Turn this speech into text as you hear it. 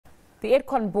The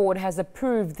Edcon board has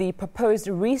approved the proposed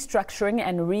restructuring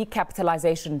and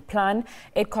recapitalisation plan.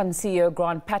 Edcon Ceo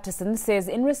Grant Pattison says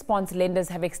in response, lenders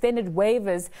have extended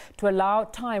waivers to allow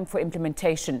time for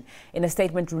implementation. In a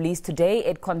statement released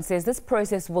today, Edcon says this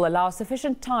process will allow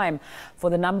sufficient time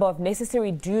for the number of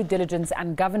necessary due diligence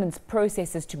and governance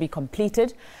processes to be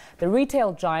completed. The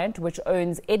retail giant, which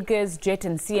owns Edgar's, Jet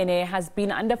and CNA, has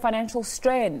been under financial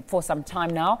strain for some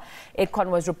time now. Edcon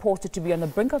was reported to be on the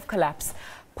brink of collapse,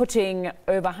 putting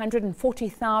over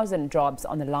 140,000 jobs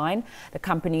on the line. The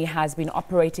company has been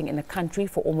operating in the country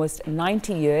for almost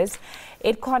 90 years.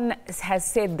 Edcon has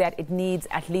said that it needs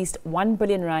at least 1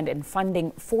 billion rand in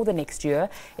funding for the next year.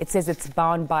 It says it's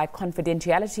bound by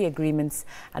confidentiality agreements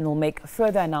and will make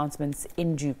further announcements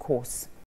in due course.